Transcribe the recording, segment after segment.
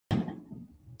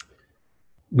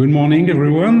Good morning,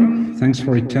 everyone. Thanks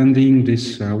for attending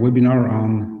this webinar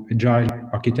on Agile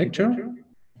Architecture.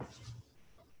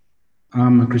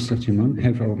 I'm Christophe Timon,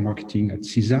 Head of Marketing at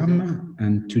Cesames,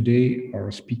 and today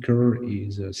our speaker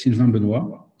is Sylvain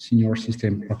Benoist, Senior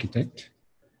System Architect.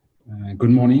 Good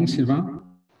morning, Sylvain.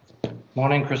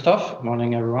 Morning, Christophe.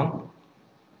 Morning, everyone.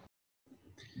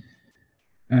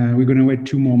 We're going to wait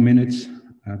 2 more minutes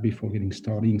before getting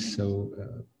starting, so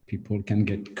people can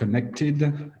get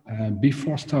connected.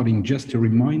 Before starting, just a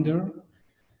reminder,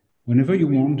 whenever you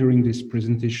want during this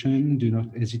presentation, do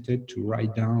not hesitate to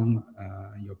write down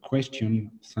your question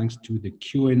thanks to the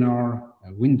Q&R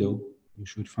window. You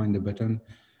should find the button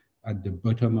at the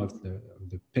bottom of the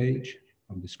page,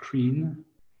 of the screen.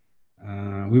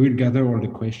 We will gather all the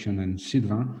questions and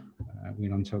Sylvain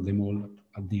will answer them all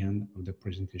at the end of the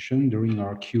presentation during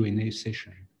our Q&A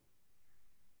session.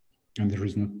 And there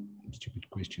is no stupid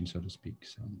question, so to speak,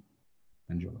 so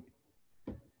enjoy.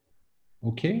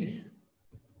 Okay,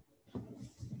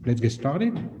 let's get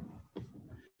started.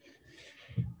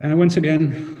 Once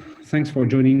again, thanks for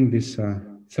joining this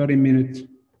 30-minute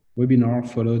webinar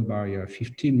followed by a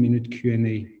 15-minute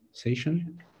Q&A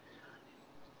session.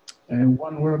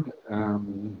 One word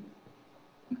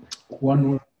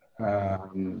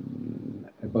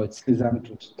about Cesames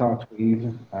to start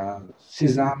with.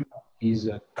 Cesames is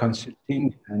a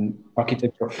consulting and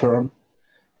architecture firm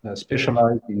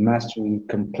specialized in mastering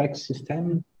complex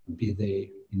systems, be they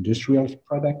industrial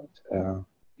product,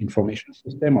 information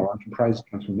system, or enterprise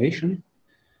transformation.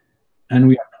 And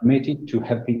we are committed to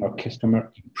helping our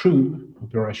customer improve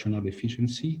operational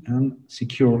efficiency and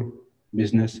secure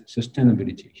business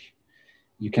sustainability.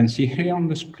 You can see here on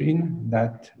the screen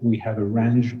that we have a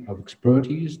range of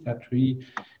expertise that we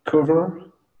cover,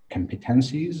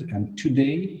 competencies, and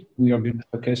today we are going to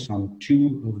focus on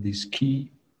 2 of these key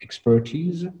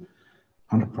expertise: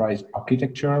 enterprise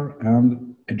architecture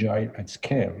and agile at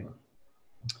scale.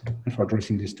 And for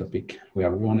addressing this topic, we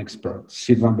have one expert,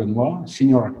 Sylvain Benoist,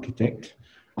 Senior Architect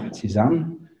at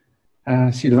Cesames.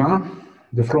 Sylvain,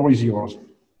 the floor is yours.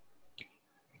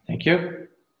 Thank you.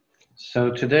 So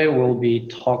today we'll be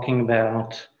talking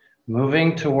about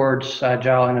moving towards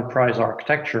agile enterprise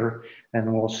architecture,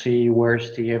 and we'll see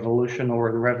where's the evolution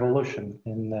or the revolution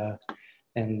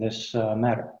in this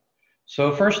matter.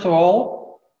 So first of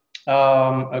all,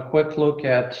 a quick look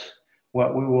at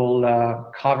what we will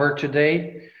cover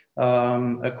today.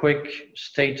 A quick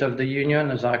state of the union,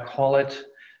 as I call it,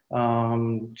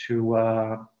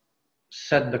 to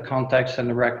set the context and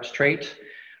the record straight.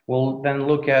 We'll then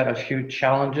look at a few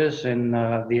challenges in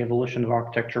the evolution of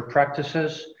architecture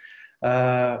practices,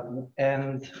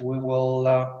 and we will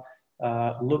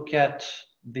look at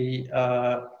the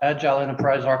agile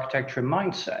enterprise architecture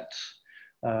mindset,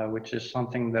 which is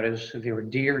something that is very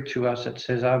dear to us at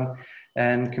Cesames,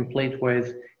 and complete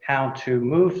with how to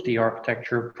move the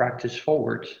architecture practice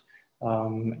forward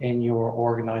in your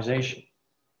organization.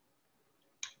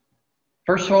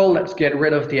 First of all, let's get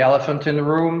rid of the elephant in the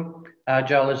room.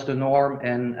 Agile is the norm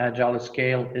and agile at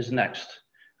scale is next.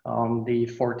 The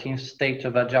 14th State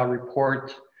of Agile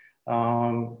report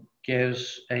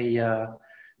gives a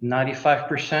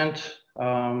 95%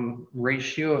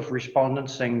 ratio of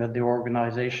respondents saying that their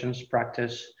organizations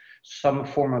practice some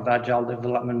form of agile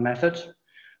development methods.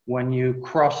 When you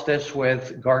cross this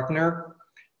with Gartner,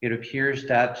 it appears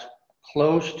that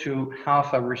close to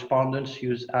half of respondents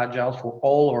use agile for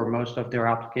all or most of their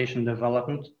application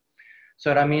development.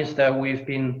 So that means that we've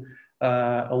been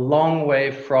a long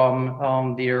way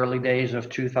from the early days of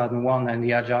 2001 and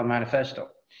the Agile Manifesto.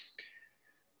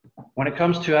 When it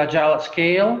comes to agile at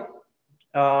scale,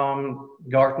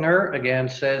 Gartner again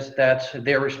says that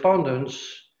their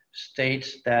respondents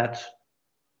states that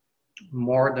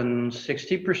more than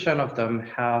 60% of them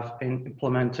have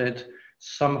implemented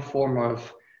some form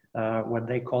of what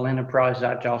they call enterprise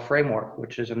agile framework,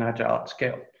 which is an agile at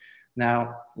scale.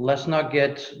 Now, let's not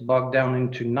get bogged down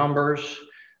into numbers.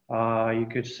 You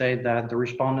could say that the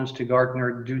respondents to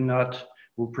Gartner do not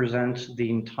represent the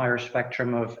entire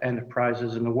spectrum of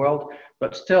enterprises in the world,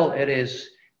 but still it is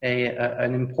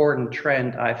an important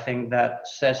trend, I think, that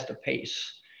sets the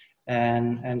pace.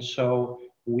 And so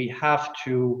we have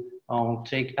to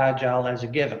take agile as a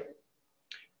given.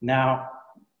 Now,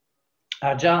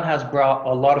 agile has brought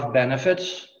a lot of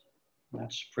benefits.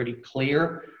 That's pretty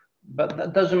clear, but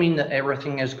that doesn't mean that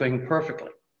everything is going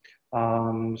perfectly.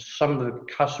 Some of the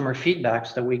customer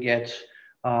feedbacks that we get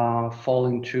fall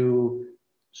into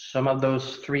some of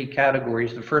those 3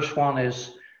 categories. The first one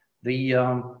is the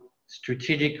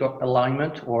strategic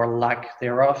alignment or lack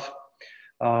thereof.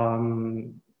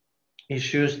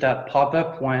 Issues that pop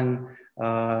up when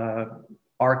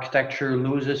architecture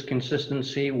loses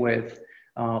consistency with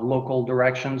local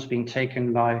directions being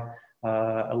taken by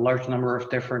a large number of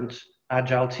different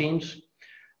agile teams.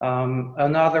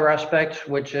 Another aspect,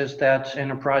 which is that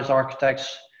enterprise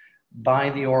architects by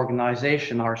the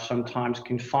organization are sometimes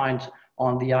confined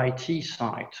on the IT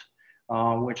side,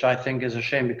 which I think is a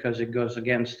shame because it goes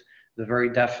against the very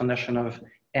definition of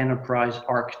enterprise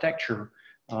architecture,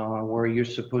 where you're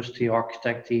supposed to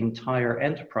architect the entire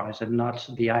enterprise and not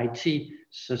the IT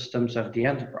systems of the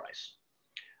enterprise.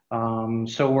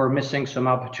 So we're missing some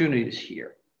opportunities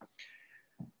here.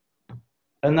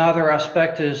 Another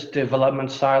aspect is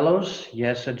development silos.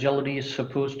 Yes, agility is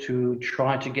supposed to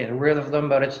try to get rid of them,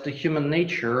 but it's the human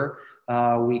nature.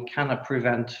 We cannot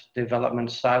prevent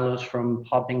development silos from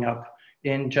popping up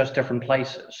in just different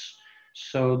places.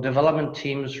 So development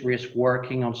teams risk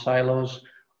working on silos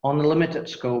on a limited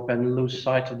scope and lose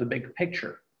sight of the big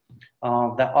picture.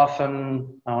 That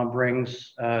often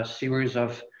brings a series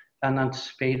of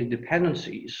unanticipated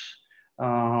dependencies,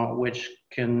 which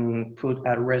can put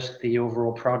at risk the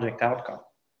overall project outcome.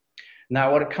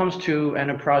 Now, when it comes to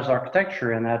enterprise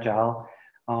architecture and Agile,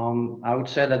 I would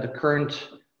say that the current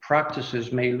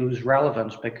practices may lose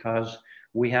relevance because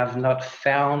we have not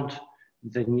found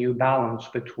the new balance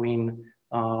between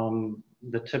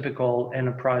the typical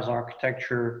enterprise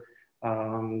architecture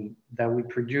that we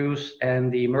produce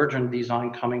and the emergent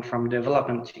design coming from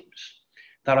development teams.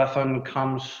 That often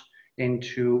comes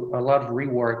into a lot of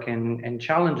rework and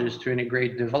challenges to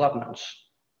integrate developments.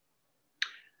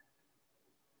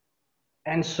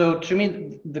 And so to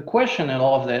me, the question in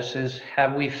all of this is,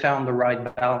 have we found the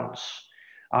right balance?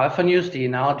 I often use the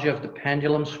analogy of the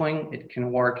pendulum swing. It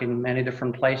can work in many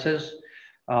different places.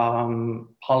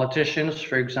 Politicians,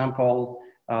 for example,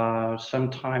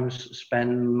 sometimes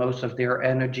spend most of their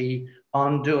energy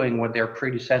on doing what their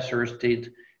predecessors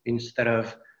did instead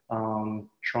of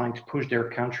trying to push their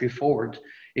country forward.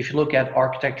 If you look at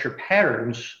architecture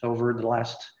patterns over the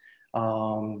last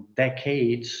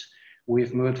decades,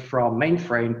 we've moved from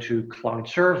mainframe to client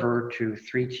server to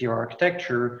 3-tier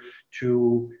architecture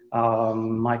to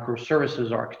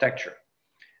microservices architecture.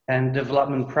 And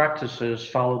development practices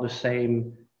follow the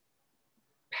same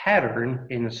pattern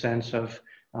in the sense of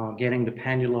getting the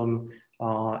pendulum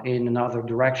in another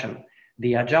direction.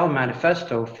 The Agile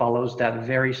Manifesto follows that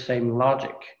very same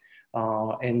logic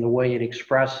in the way it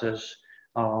expresses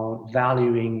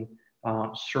valuing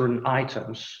certain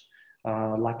items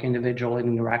like individual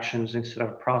interactions instead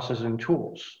of process and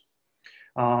tools.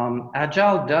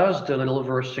 Agile does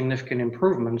deliver significant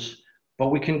improvements, but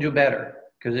we can do better.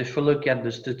 Because if we look at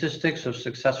the statistics of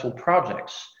successful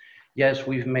projects, yes,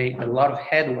 we've made a lot of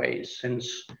headway since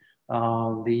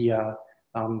the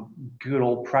good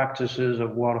old practices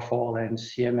of waterfall and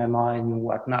CMMI and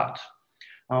whatnot.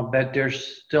 But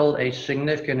there's still a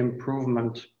significant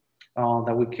improvement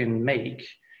that we can make.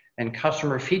 And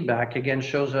customer feedback, again,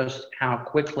 shows us how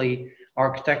quickly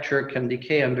architecture can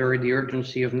decay under the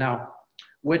urgency of now,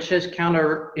 which is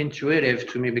counterintuitive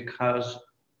to me because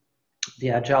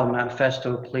the Agile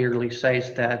Manifesto clearly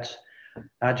says that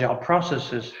Agile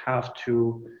processes have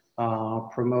to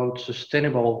promote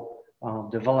sustainable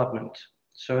development.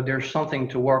 So there's something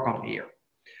to work on here.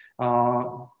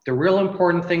 The real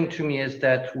important thing to me is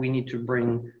that we need to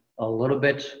bring a little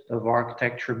bit of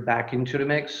architecture back into the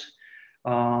mix.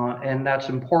 And that's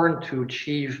important to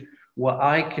achieve what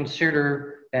I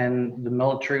consider, and the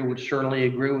military would certainly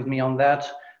agree with me on that,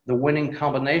 the winning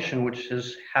combination, which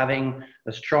is having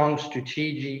a strong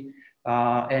strategy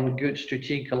and good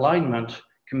strategic alignment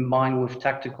combined with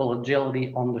tactical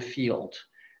agility on the field.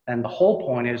 And the whole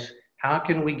point is, how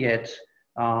can we get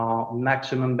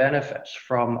maximum benefits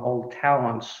from all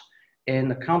talents in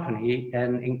the company,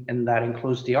 and that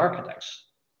includes the architects.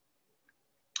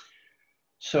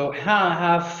 So how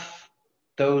have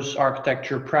those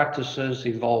architecture practices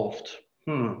evolved?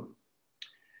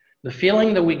 The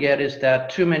feeling that we get is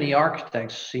that too many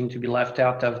architects seem to be left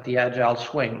out of the agile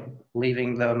swing,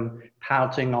 leaving them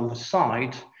pouting on the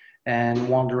side and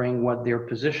wondering what their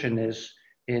position is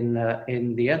in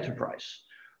the enterprise.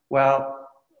 Well,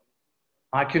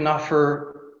 I can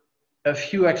offer a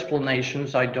few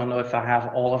explanations. I don't know if I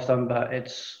have all of them, but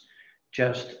it's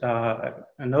just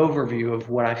an overview of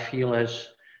what I feel as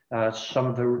some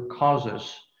of the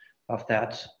causes of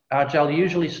that. Agile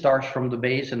usually starts from the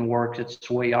base and works its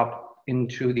way up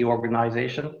into the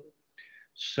organization.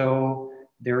 So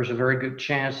there's a very good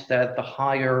chance that the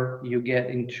higher you get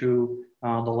into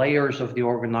the layers of the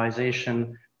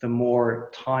organization, the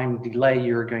more time delay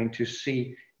you're going to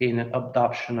see in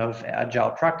adoption of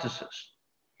agile practices.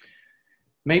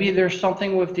 Maybe there's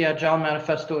something with the Agile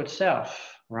Manifesto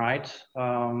itself. right?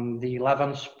 The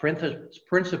 11th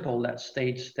principle that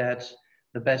states that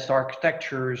the best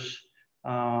architectures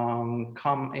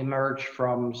emerge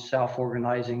from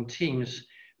self-organizing teams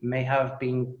may have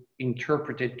been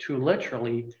interpreted too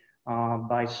literally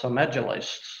by some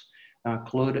agilists,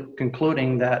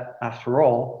 concluding that after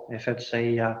all, if it's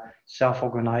a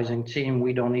self-organizing team,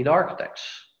 we don't need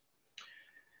architects.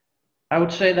 I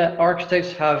would say that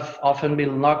architects have often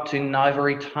been locked in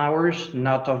ivory towers,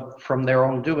 not from their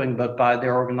own doing, but by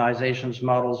their organization's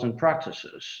models and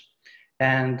practices.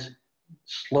 And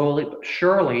slowly but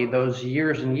surely, those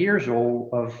years and years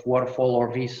of waterfall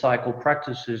or V-cycle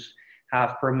practices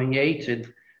have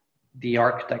permeated the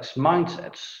architect's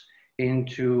mindsets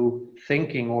into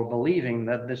thinking or believing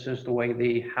that this is the way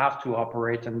they have to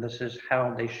operate and this is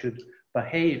how they should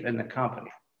behave in the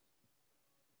company.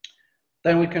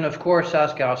 Then we can, of course,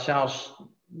 ask ourselves,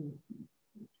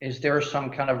 is there some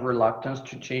kind of reluctance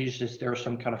to change? Is there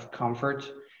some kind of comfort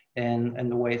in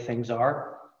the way things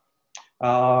are?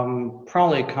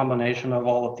 Probably a combination of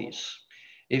all of these.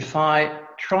 If I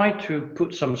try to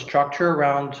put some structure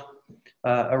around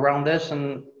this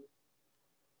and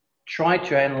try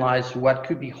to analyze what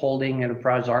could be holding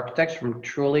enterprise architects from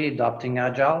truly adopting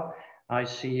Agile, I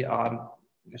see a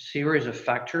series of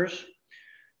factors.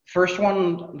 First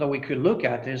one that we could look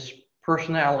at is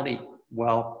personality.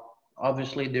 Well,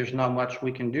 obviously there's not much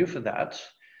we can do for that.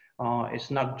 It's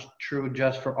not true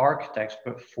just for architects,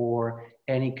 but for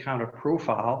any kind of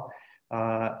profile.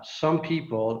 Some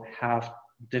people have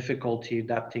difficulty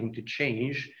adapting to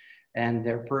change, and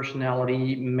their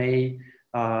personality may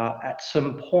at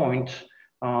some point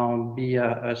be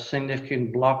a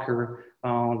significant blocker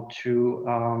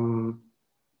to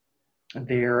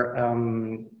their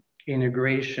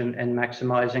integration and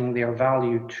maximizing their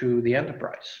value to the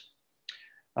enterprise.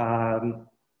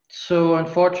 So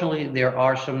unfortunately, there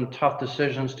are some tough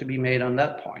decisions to be made on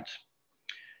that point.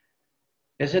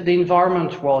 Is it the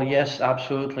environment? Well, yes,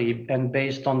 absolutely. And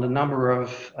based on the number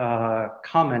of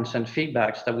comments and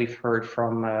feedbacks that we've heard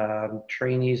from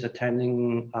trainees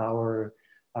attending our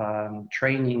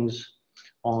trainings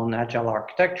on Agile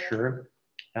architecture,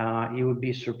 you would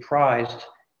be surprised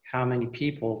how many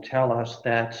people tell us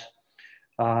that,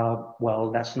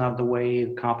 well, that's not the way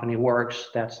the company works.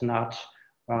 That's not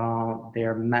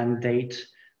their mandate.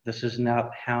 This is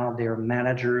not how their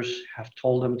managers have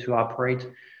told them to operate.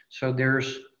 So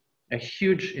there's a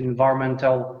huge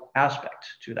environmental aspect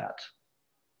to that.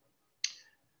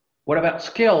 What about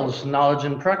skills, knowledge,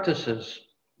 and practices?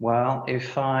 Well,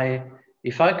 if I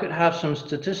could have some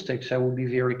statistics, I would be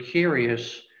very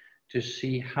curious to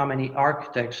see how many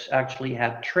architects actually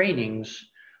had trainings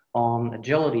on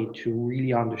agility to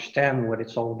really understand what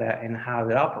it's all about and how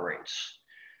it operates.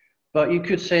 But you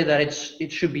could say that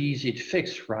it should be easy to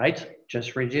fix, right?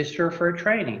 Just register for a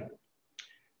training.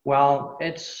 Well,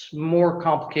 it's more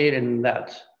complicated than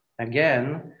that.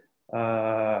 Again,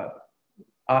 I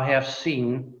have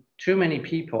seen too many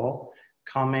people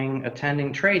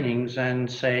attending trainings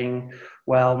and saying,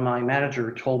 well, my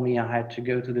manager told me I had to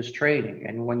go to this training.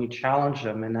 And when you challenge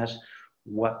them and ask,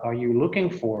 what are you looking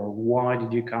for? Why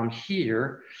did you come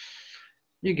here?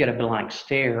 You get a blank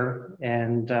stare,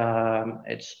 and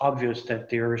it's obvious that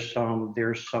there's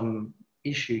some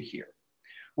issue here,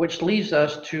 which leads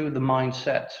us to the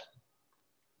mindset.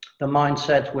 The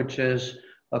mindset, which is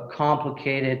a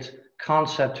complicated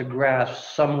concept to grasp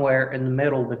somewhere in the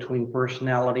middle between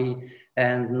personality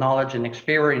and knowledge and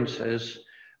experiences,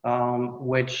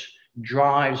 which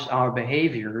drives our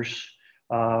behaviors,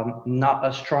 not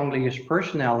as strongly as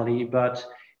personality, but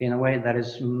in a way that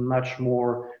is much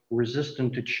more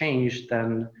resistant to change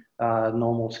than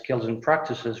normal skills and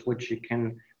practices, which you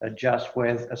can adjust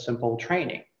with a simple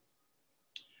training.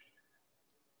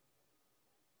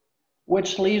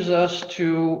 Which leads us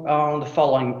to the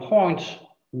following point: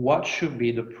 what should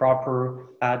be the proper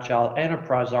Agile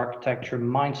enterprise architecture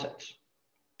mindset?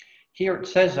 Here at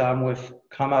Cesames, we've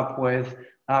come up with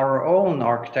our own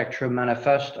architecture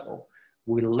manifesto.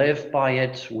 We live by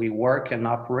it, we work and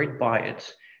operate by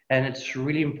it. And it's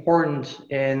really important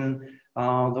in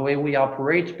the way we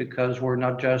operate, because we're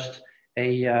not just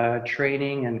a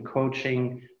training and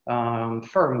coaching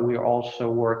firm. We're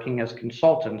also working as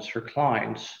consultants for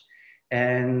clients.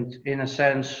 And in a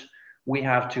sense, we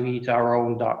have to eat our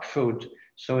own dog food.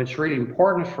 So it's really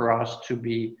important for us to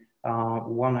be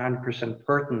 100%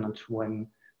 pertinent when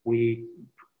we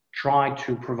try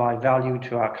to provide value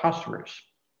to our customers.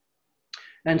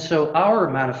 And so our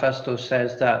manifesto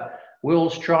says that we'll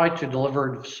strive to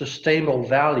deliver sustainable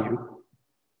value.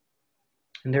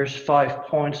 And there's 5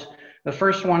 points. The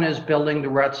first one is building the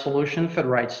right solution for the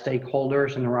right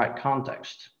stakeholders in the right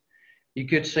context. You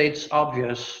could say it's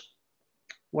obvious.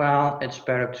 Well, it's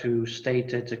better to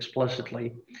state it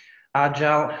explicitly.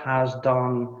 Agile has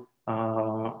done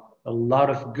a lot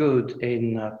of good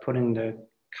in putting the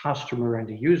customer and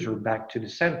the user back to the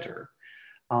center.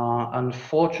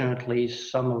 Unfortunately,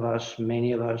 some of us,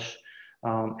 many of us,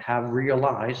 have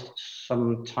realized,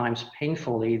 sometimes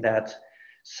painfully, that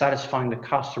satisfying the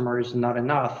customer is not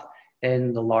enough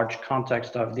in the large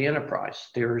context of the enterprise.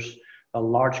 There's a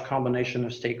large combination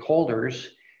of stakeholders,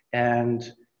 and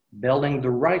building the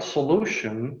right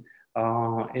solution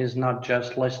is not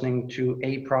just listening to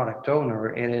a product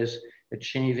owner, it is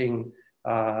achieving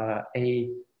an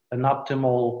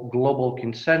optimal global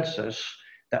consensus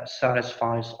that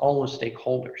satisfies all the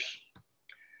stakeholders.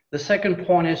 The second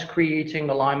point is creating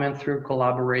alignment through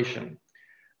collaboration.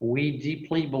 We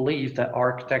deeply believe that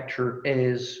architecture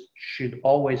should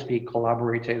always be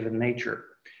collaborative in nature.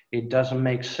 It doesn't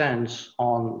make sense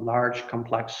on large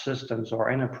complex systems or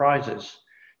enterprises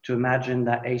to imagine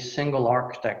that a single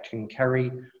architect can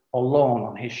carry alone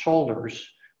on his shoulders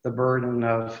the burden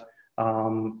of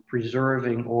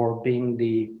preserving or being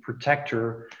the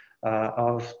protector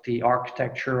of the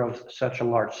architecture of such a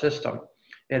large system.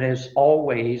 It is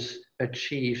always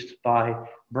achieved by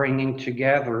bringing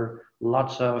together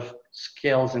lots of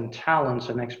skills and talents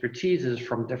and expertises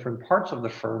from different parts of the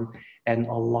firm and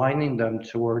aligning them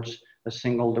towards a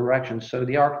single direction. So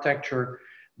the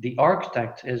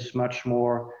architect is much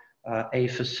more a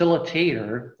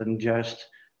facilitator than just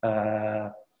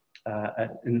an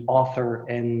author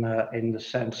in the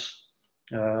sense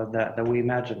that we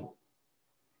imagine.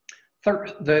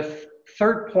 The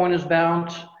third point is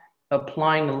about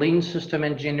applying lean system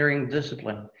engineering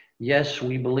discipline. Yes,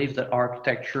 we believe that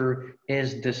architecture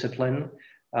is discipline.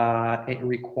 It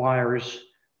requires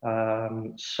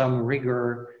some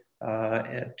rigor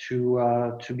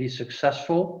to be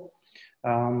successful.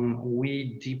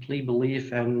 We deeply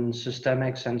believe in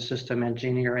systemics and system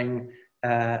engineering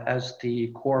as the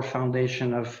core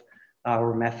foundation of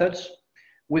our methods.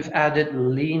 We've added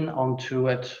lean onto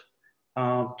it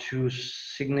to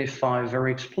signify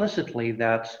very explicitly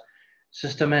that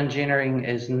system engineering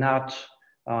is not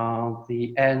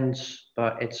the ends,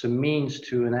 but it's a means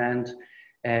to an end.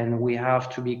 And we have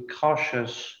to be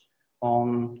cautious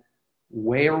on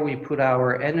where we put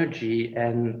our energy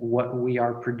and what we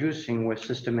are producing with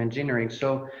system engineering.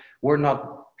 So we're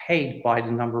not paid by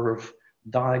the number of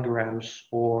diagrams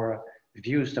or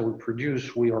views that we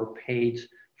produce. We are paid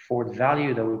for the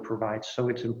value that we provide. So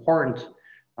it's important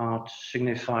to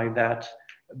signify that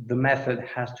the method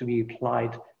has to be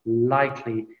applied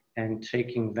lightly and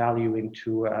taking value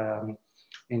into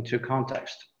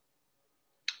context.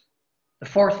 The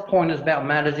fourth point is about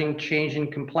managing change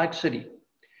and complexity.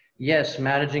 Yes,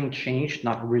 managing change,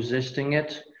 not resisting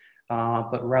it,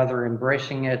 but rather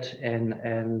embracing it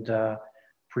and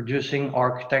producing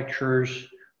architectures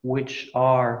which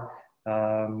are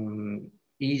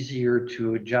easier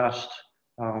to adjust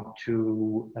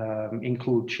to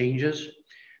include changes.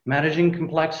 Managing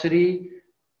complexity,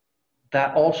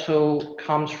 that also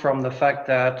comes from the fact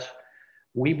that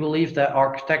we believe that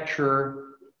architecture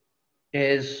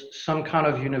is some kind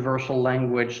of universal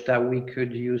language that we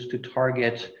could use to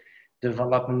target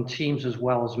development teams as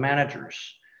well as managers.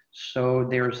 So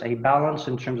there's a balance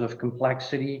in terms of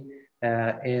complexity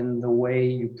in the way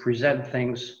you present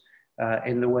things,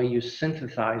 in the way you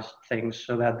synthesize things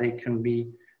so that they can be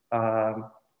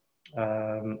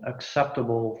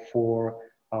acceptable for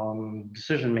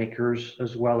decision makers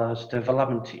as well as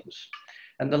development teams.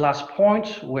 And the last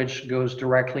point, which goes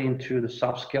directly into the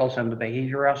soft skills and the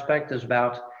behavior aspect, is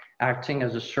about acting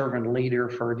as a servant leader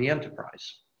for the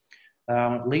enterprise.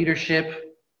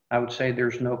 Leadership, I would say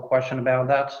there's no question about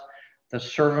that. The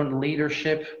servant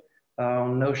leadership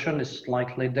notion is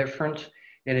slightly different.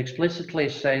 It explicitly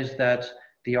says that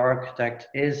the architect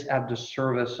is at the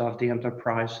service of the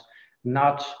enterprise,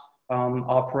 not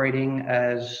operating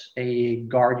as a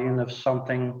guardian of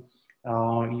something,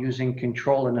 using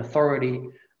control and authority,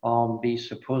 the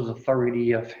supposed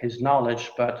authority of his knowledge,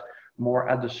 but more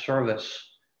at the service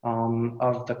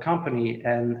of the company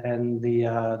and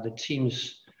the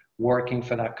teams working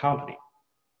for that company.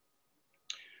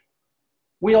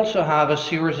 We also have a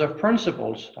series of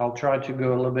principles. I'll try to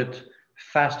go a little bit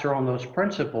faster on those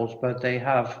principles, but they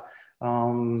have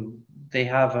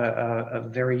a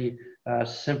very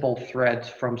simple thread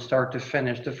from start to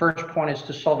finish. The first point is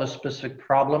to solve a specific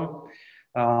problem.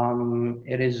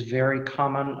 It is very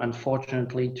common,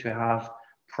 unfortunately, to have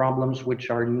problems which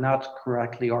are not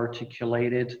correctly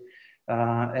articulated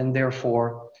and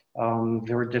therefore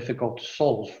very difficult to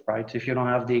solve, right? If you don't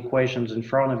have the equations in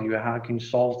front of you, how can you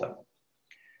solve them?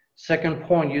 Second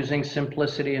point, using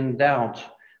simplicity and doubt.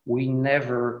 We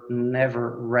never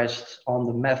rest on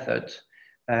the method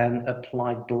and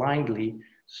apply blindly.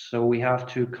 So we have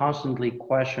to constantly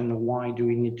question, why do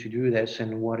we need to do this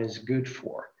and what is good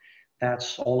for?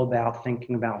 That's all about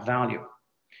thinking about value.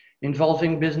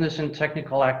 Involving business and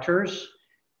technical actors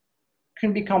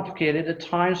can be complicated at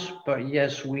times, but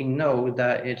yes, we know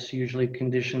that it's usually a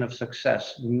condition of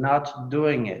success. Not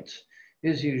doing it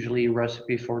is usually a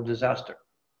recipe for disaster.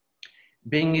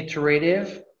 Being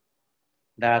iterative,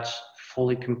 that's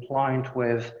fully compliant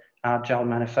with Agile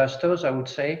manifestos, I would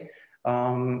say,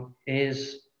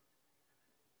 is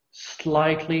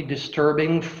slightly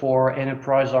disturbing for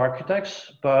enterprise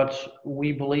architects, but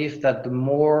we believe that the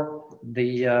more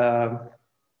the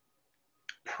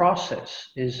process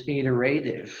is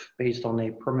iterative based on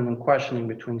a permanent questioning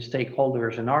between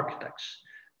stakeholders and architects,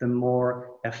 the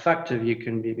more effective you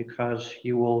can be, because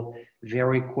you will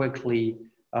very quickly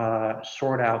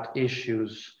sort out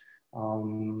issues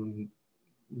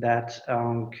that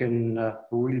can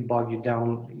really bog you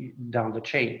down the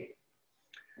chain.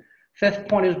 Fifth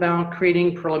point is about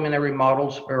creating preliminary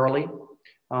models early.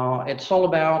 It's all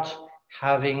about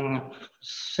having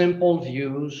simple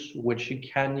views, which you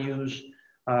can use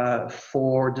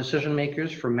for decision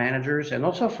makers, for managers, and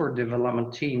also for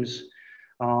development teams,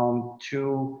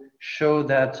 to show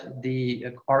that the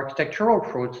architectural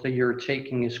approach that you're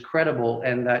taking is credible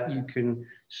and that you can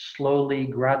slowly,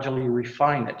 gradually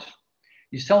refine it.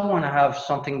 You still want to have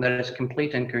something that is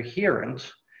complete and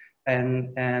coherent,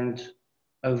 and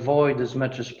avoid as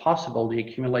much as possible the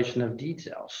accumulation of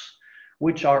details,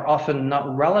 which are often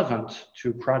not relevant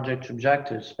to project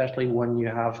objectives, especially when you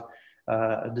have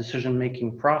a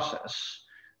decision-making process.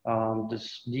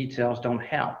 These details don't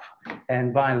help.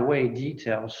 And by the way,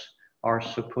 details are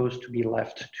supposed to be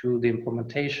left to the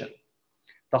implementation.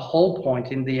 The whole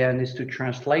point in the end is to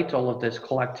translate all of this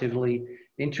collectively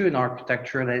into an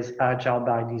architecture that is agile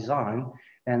by design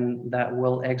and that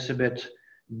will exhibit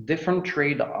different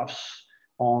trade-offs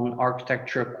on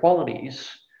architecture qualities,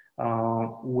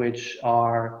 which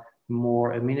are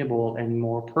more amenable and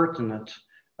more pertinent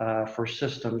for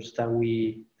systems that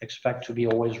we expect to be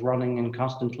always running and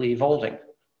constantly evolving.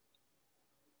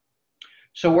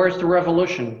 So where's the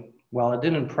revolution? Well, I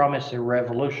didn't promise a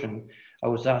revolution. I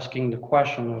was asking the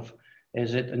question of,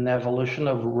 is it an evolution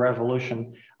of a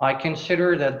revolution? I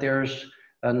consider that there's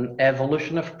an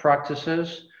evolution of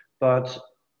practices, but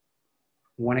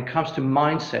when it comes to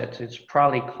mindset, it's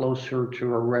probably closer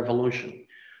to a revolution.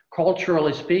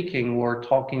 Culturally speaking, we're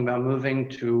talking about moving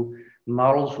to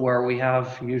models where we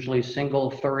have usually single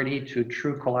authority to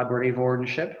true collaborative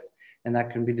ownership, and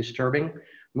that can be disturbing.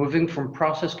 Moving from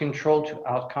process control to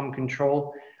outcome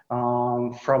control,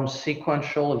 from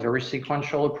sequential, a very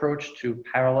sequential approach to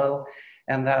parallel,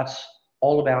 and that's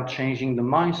all about changing the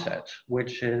mindset,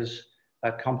 which is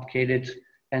a complicated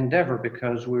endeavor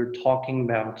because we're talking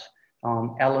about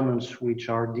elements which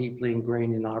are deeply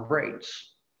ingrained in our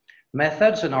brains.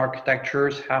 Methods and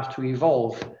architectures have to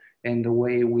evolve in the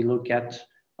way we look at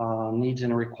needs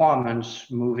and requirements,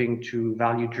 moving to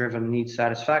value-driven need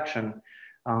satisfaction,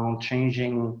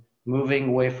 moving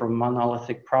away from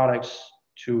monolithic products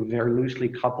to very loosely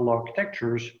coupled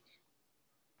architectures,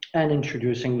 and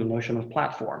introducing the notion of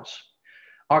platforms.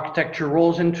 Architecture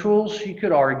roles and tools, you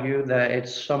could argue that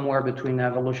it's somewhere between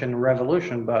evolution and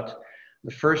revolution, but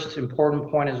the first important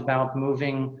point is about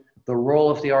moving the role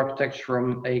of the architect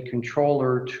from a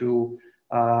controller to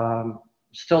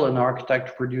still an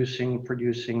architect producing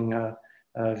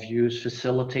views,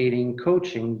 facilitating,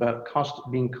 coaching, but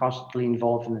being constantly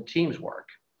involved in the team's work.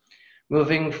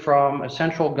 Moving from a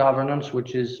central governance,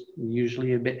 which is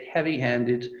usually a bit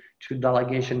heavy-handed, to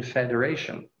delegation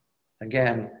federation.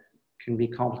 Again, can be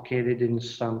complicated in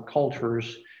some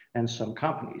cultures and some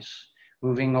companies.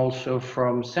 Moving also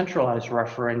from centralized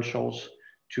referentials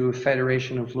to a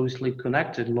federation of loosely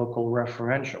connected local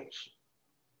referentials.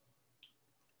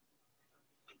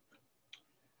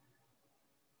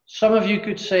 Some of you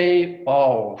could say,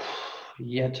 oh,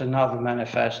 yet another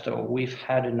manifesto. We've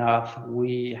had enough.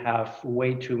 We have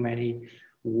way too many.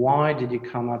 Why did you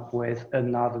come up with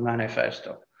another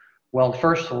manifesto? Well,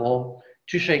 first of all,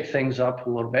 to shake things up a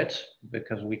little bit,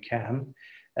 because we can.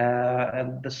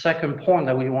 And the second point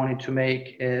that we wanted to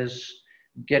make is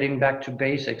getting back to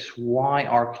basics, why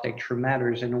architecture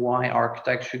matters and why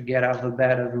architects should get out of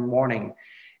bed every morning.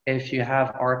 If you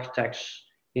have architects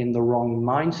in the wrong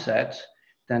mindset,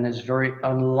 then it's very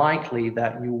unlikely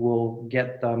that you will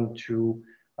get them to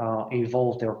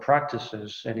evolve their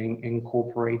practices and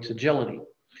incorporate agility.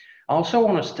 I also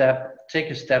want to take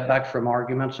a step back from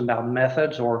arguments about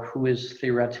methods or who is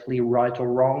theoretically right or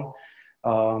wrong.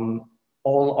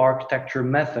 All architecture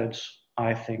methods,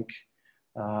 I think,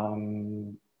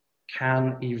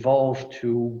 can evolve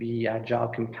to be agile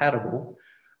compatible.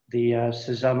 The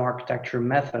Cesames architecture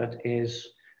method is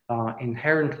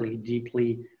inherently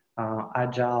deeply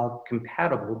agile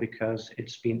compatible because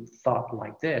it's been thought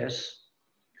like this.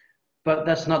 But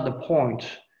that's not the point.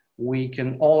 We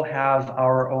can all have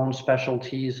our own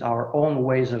specialties, our own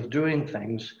ways of doing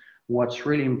things. What's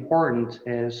really important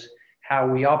is how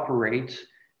we operate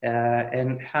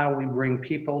and how we bring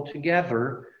people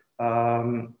together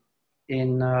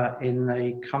in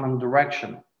a common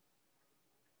direction.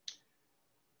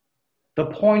 The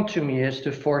point to me is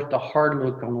to force the hard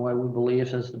look on what we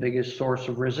believe is the biggest source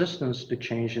of resistance to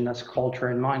change, and that's culture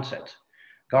and mindset.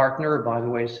 Gartner, by the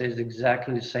way, says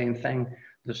exactly the same thing.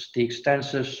 The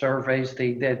extensive surveys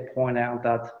they did point out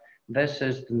that this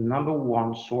is the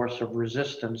 #1 source of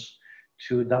resistance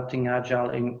to adopting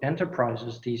agile in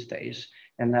enterprises these days,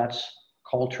 and that's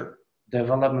culture,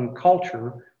 development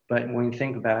culture. But when you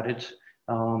think about it,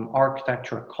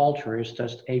 architecture culture is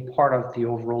just a part of the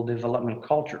overall development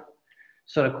culture.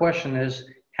 So the question is,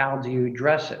 how do you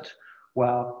address it?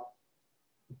 Well,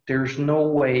 there's no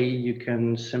way you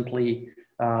can simply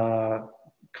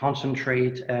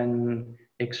concentrate and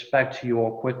expect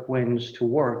your quick wins to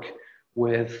work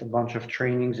with a bunch of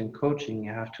trainings and coaching.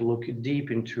 You have to look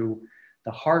deep into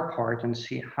the hard part and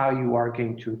see how you are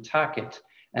going to attack it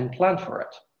and plan for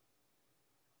it.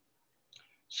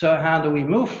 So how do we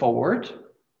move forward?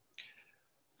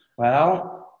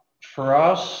 Well, for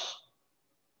us,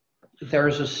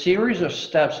 there's a series of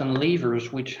steps and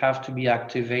levers which have to be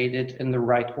activated in the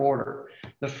right order.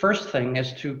 The first thing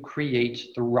is to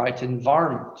create the right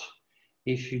environment.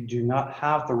 If you do not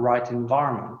have the right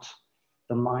environment,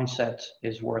 the mindset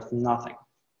is worth nothing.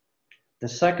 The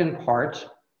second part,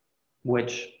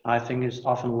 which I think is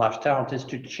often left out, is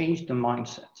to change the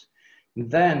mindset.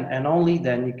 Then and only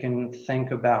then you can think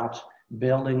about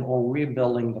building or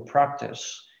rebuilding the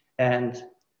practice, and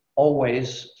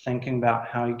always thinking about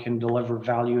how you can deliver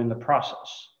value in the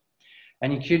process.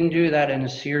 And you can do that in a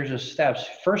series of steps.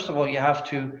 First of all, you have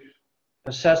to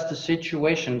assess the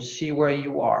situation, see where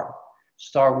you are.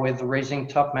 Start with raising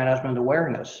top management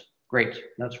awareness. Great,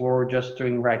 that's what we're just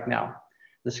doing right now.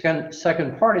 The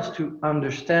second part is to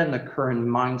understand the current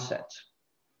mindset.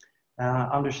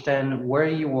 Understand where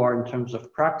you are in terms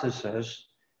of practices,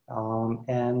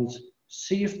 and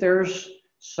see if there's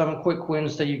some quick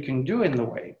wins that you can do in the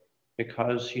way,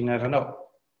 because you never know.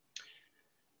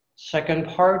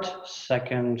 Second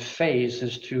phase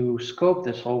is to scope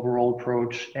this overall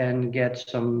approach and get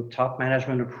some top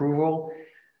management approval.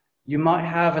 You might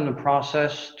have in the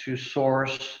process to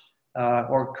source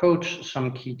or coach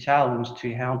some key talents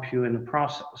to help you in the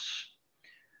process.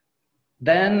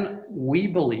 Then we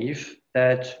believe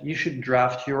that you should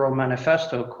draft your own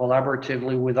manifesto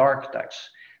collaboratively with architects.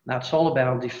 That's all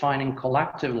about defining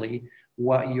collectively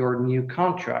what your new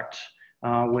contract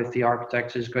with the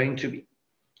architects is going to be.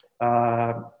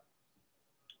 I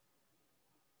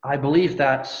believe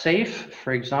that SAFE,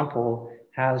 for example,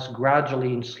 has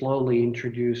gradually and slowly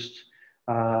introduced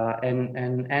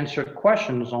and answered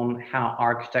questions on how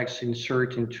architects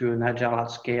insert into an agile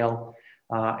at scale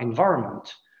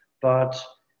environment. But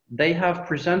they have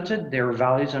presented their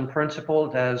values and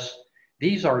principles as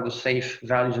these are the SAFE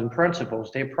values and principles.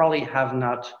 They probably have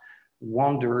not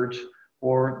wondered,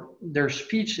 or their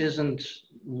speech isn't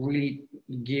really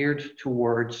geared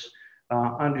towards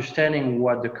understanding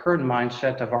what the current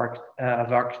mindset of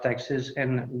architects is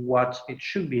and what it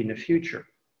should be in the future.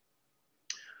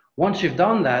 Once you've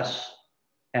done that,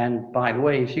 and by the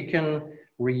way, if you can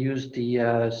reuse the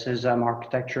Cesames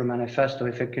Architecture Manifesto,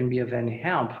 if it can be of any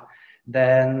help,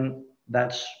 then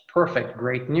that's perfect,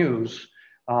 great news.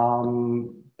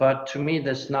 But to me,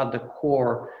 that's not the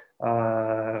core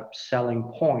selling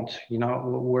point. You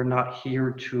know, we're not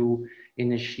here to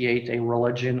initiate a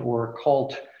religion or a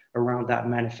cult around that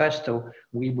manifesto.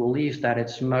 We believe that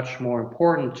it's much more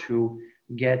important to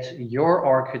get your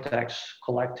architects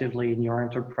collectively in your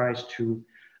enterprise to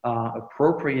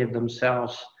appropriate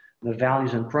themselves the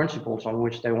values and principles on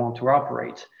which they want to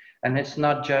operate. And it's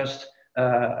not just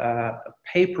a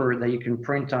paper that you can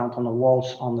print out on the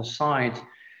walls on the side.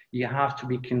 You have to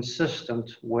be consistent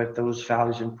with those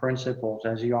values and principles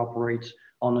as you operate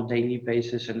on a daily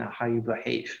basis and how you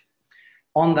behave.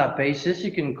 On that basis,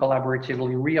 you can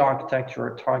collaboratively re-architect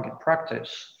your target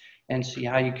practice and see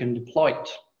how you can deploy it.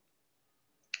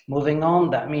 Moving on,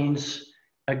 that means,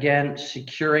 again,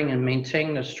 securing and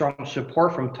maintaining a strong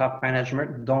support from top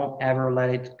management. Don't ever let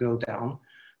it go down.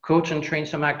 Coach and train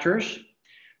some actors.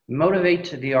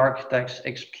 Motivate the architects,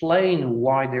 explain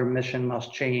why their mission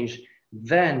must change,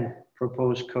 then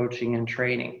propose coaching and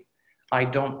training. I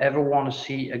don't ever want to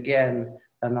see again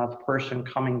another person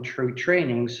coming through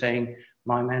training saying,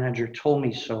 my manager told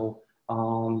me so,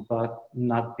 but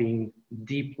not being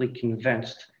deeply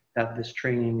convinced that this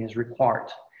training is required.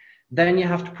 Then you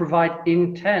have to provide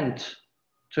intent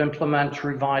to implement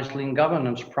revised lean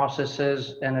governance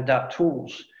processes and adapt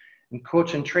tools. And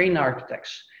coach and train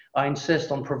architects, I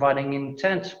insist on providing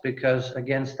intent because,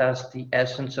 again, that's the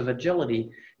essence of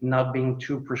agility, not being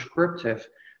too prescriptive,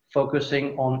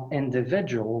 focusing on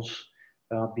individuals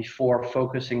before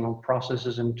focusing on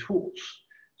processes and tools.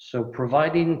 So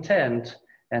provide intent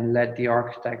and let the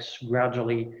architects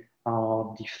gradually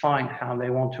define how they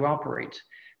want to operate.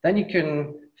 Then you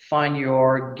can find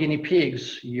your guinea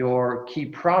pigs, your key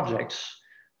projects,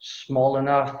 small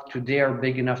enough to dare,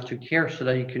 big enough to care, so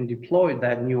that you can deploy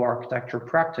that new architecture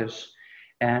practice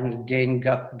and gain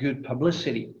good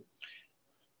publicity.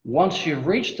 Once you've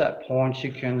reached that point,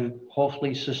 you can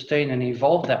hopefully sustain and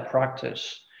evolve that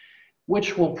practice,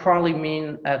 which will probably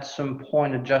mean at some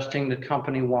point adjusting the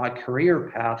company-wide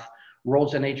career path,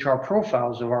 roles and HR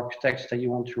profiles of architects that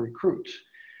you want to recruit.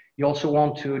 You also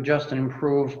want to adjust and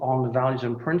improve on the values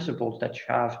and principles that you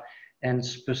have, and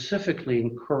specifically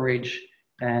encourage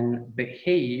and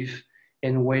behave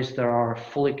in ways that are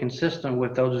fully consistent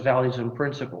with those values and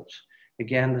principles.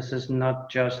 Again, this is not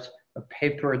just a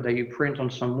paper that you print on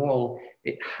some wall.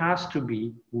 It has to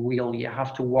be real. You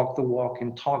have to walk the walk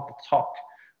and talk the talk.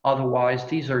 Otherwise,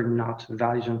 these are not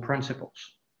values and principles.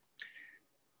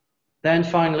 Then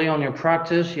finally, on your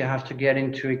practice, you have to get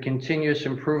into a continuous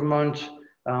improvement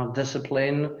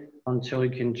discipline until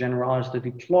you can generalize the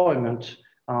deployment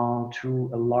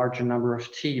to a larger number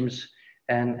of teams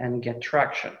and get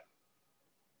traction.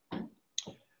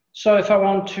 So if I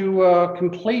want to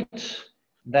complete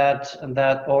that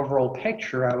overall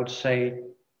picture, I would say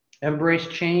embrace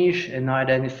change and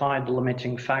identify the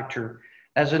limiting factor.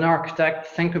 As an architect,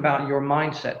 think about your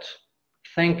mindset.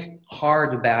 Think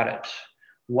hard about it.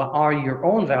 What are your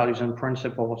own values and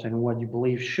principles, and what you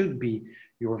believe should be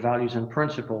your values and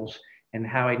principles, and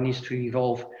how it needs to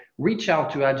evolve? Reach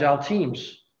out to agile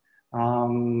teams.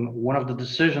 One of the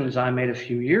decisions I made a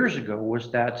few years ago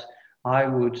was that I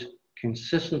would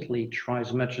consistently try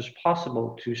as much as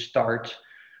possible to start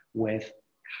with,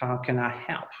 how can I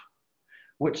help?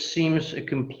 Which seems a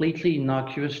completely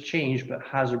innocuous change, but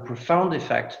has a profound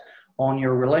effect on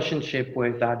your relationship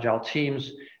with agile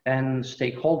teams and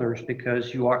stakeholders,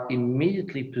 because you are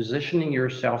immediately positioning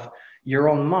yourself, your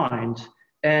own mind,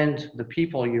 and the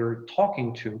people you're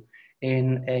talking to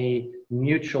in a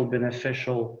mutual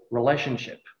beneficial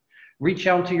relationship. Reach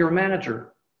out to your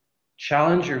manager,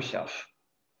 challenge yourself.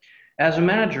 As a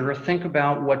manager, think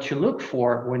about what you look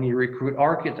for when you recruit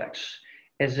architects.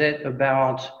 Is it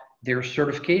about their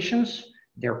certifications,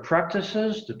 their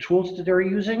practices, the tools that they're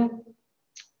using?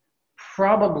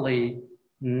 Probably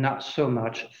not so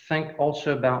much. Think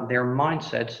also about their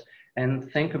mindsets,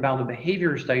 and think about the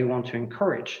behaviors that you want to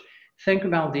encourage. Think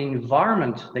about the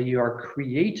environment that you are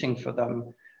creating for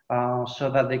them so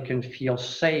that they can feel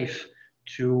safe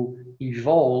to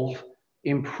evolve,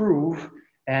 improve,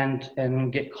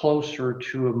 and get closer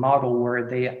to a model where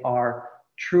they are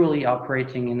truly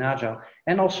operating in Agile,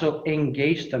 and also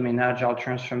engage them in Agile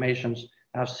transformations.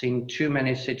 I've seen too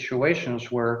many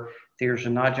situations where there's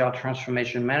an Agile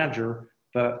transformation manager,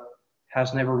 but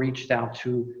has never reached out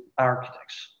to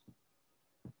architects.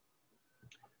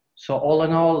 So all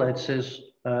in all, it's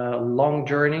a long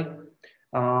journey,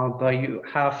 but you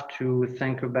have to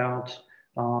think about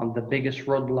the biggest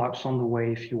roadblocks on the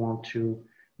way if you want to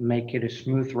make it a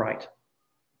smooth ride.